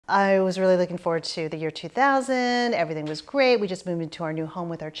I was really looking forward to the year 2000. Everything was great. We just moved into our new home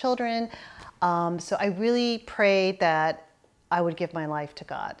with our children. So I really prayed that I would give my life to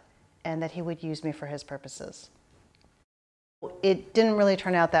God and that He would use me for His purposes. It didn't really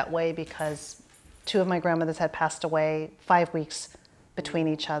turn out that way because two of my grandmothers had passed away 5 weeks between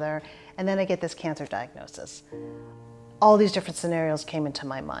each other. And then I get this cancer diagnosis. All these different scenarios came into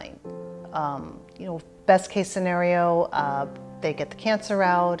my mind. Best case scenario, they get the cancer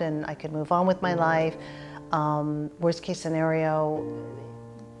out and I could move on with my life. Worst case scenario,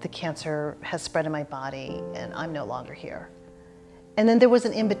 the cancer has spread in my body and I'm no longer here. And then there was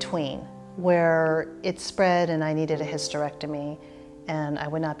an in-between where it spread and I needed a hysterectomy and I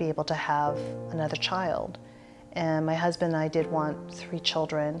would not be able to have another child. And my husband and I did want 3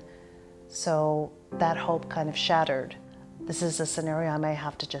 children, so that hope kind of shattered. This is a scenario I may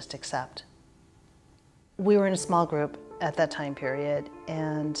have to just accept. We were in a small group at that time period,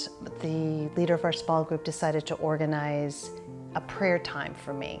 and the leader of our small group decided to organize a prayer time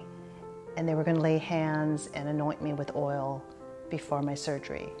for me. And they were going to lay hands and anoint me with oil before my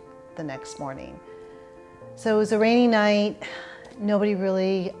surgery the next morning. So it was a rainy night. Nobody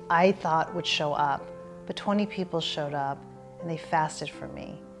really, I thought, would show up, but 20 people showed up and they fasted for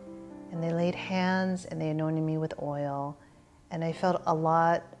me. And they laid hands and they anointed me with oil. And I felt a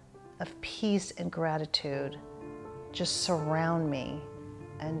lot of peace and gratitude just surround me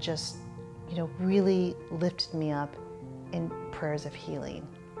and just, really lifted me up in prayers of healing.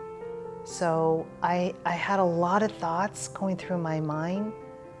 So I had a lot of thoughts going through my mind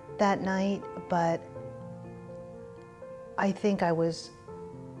that night, but I think I was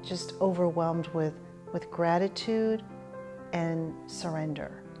just overwhelmed with gratitude and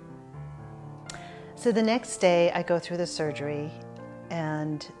surrender. So the next day I go through the surgery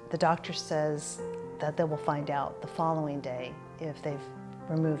and the doctor says that they will find out the following day if they've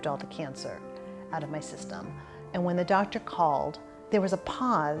removed all the cancer out of my system. And when the doctor called, there was a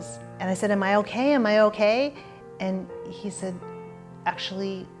pause and I said, "Am I okay? Am I okay?" And he said,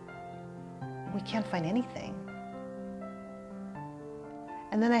 "Actually, we can't find anything."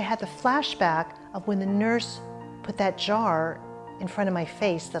 And then I had the flashback of when the nurse put that jar in front of my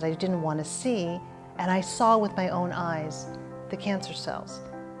face that I didn't want to see, and I saw with my own eyes the cancer cells.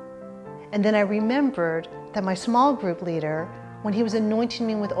 And then I remembered that my small group leader, when he was anointing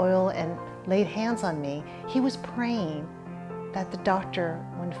me with oil and laid hands on me, he was praying that the doctor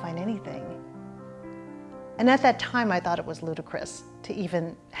wouldn't find anything. And at that time, I thought it was ludicrous to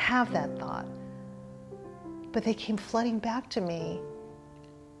even have that thought. But they came flooding back to me.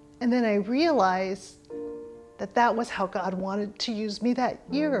 And then I realized that that was how God wanted to use me that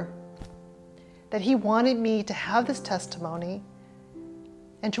year. That He wanted me to have this testimony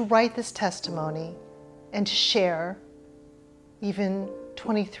and to write this testimony and to share even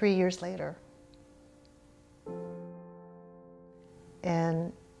 23 years later.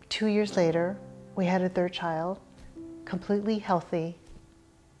 And 2 years later, we had a 3rd child, completely healthy,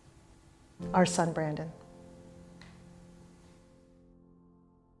 our son Brandon.